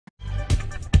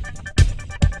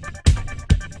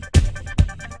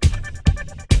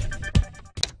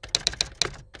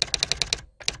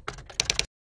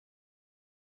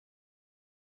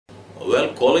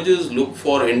Well, colleges look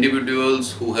for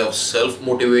individuals who have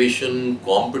self-motivation,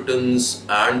 competence,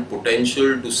 and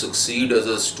potential to succeed as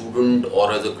a student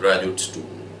or as a graduate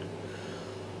student.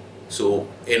 So,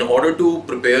 in order to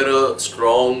prepare a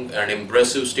strong and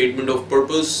impressive statement of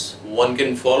purpose, one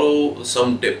can follow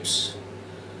some tips.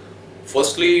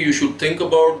 Firstly, you should think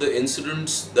about the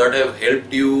incidents that have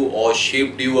helped you or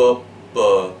shaped you up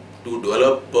to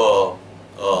develop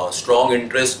a strong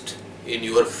interest in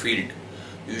your field.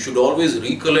 You should always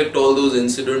recollect all those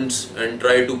incidents and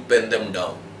try to pen them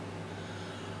down.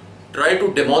 Try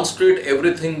to demonstrate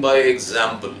everything by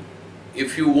example.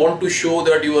 If you want to show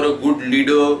that you are a good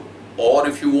leader, or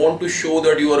if you want to show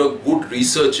that you are a good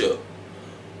researcher,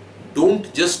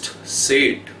 don't just say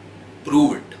it,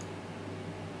 prove it.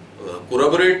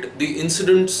 Corroborate the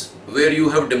incidents where you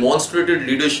have demonstrated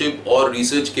leadership or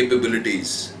research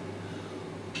capabilities.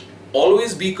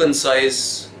 Always be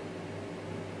concise.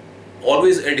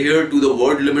 Always adhere to the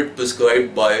word limit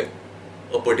prescribed by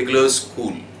a particular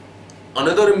school.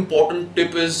 Another important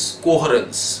tip is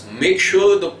coherence. Make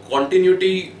sure the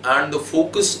continuity and the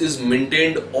focus is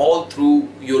maintained all through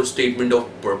your statement of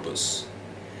purpose.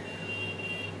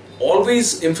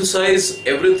 Always emphasize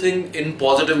everything in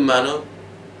positive manner.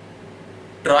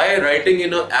 Try writing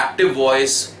in an active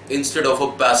voice instead of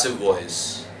a passive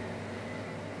voice.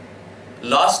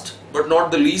 Last but not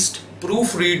the least,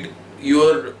 proofread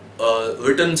your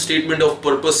written statement of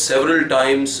purpose several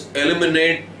times.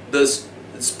 Eliminate the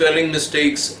spelling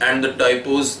mistakes and the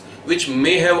typos which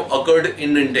may have occurred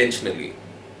unintentionally.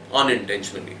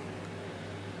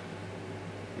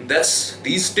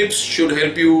 These tips should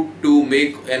help you to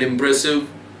make an impressive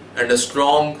and a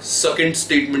strong succinct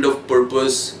statement of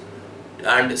purpose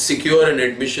and secure an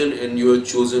admission in your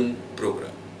chosen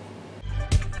program.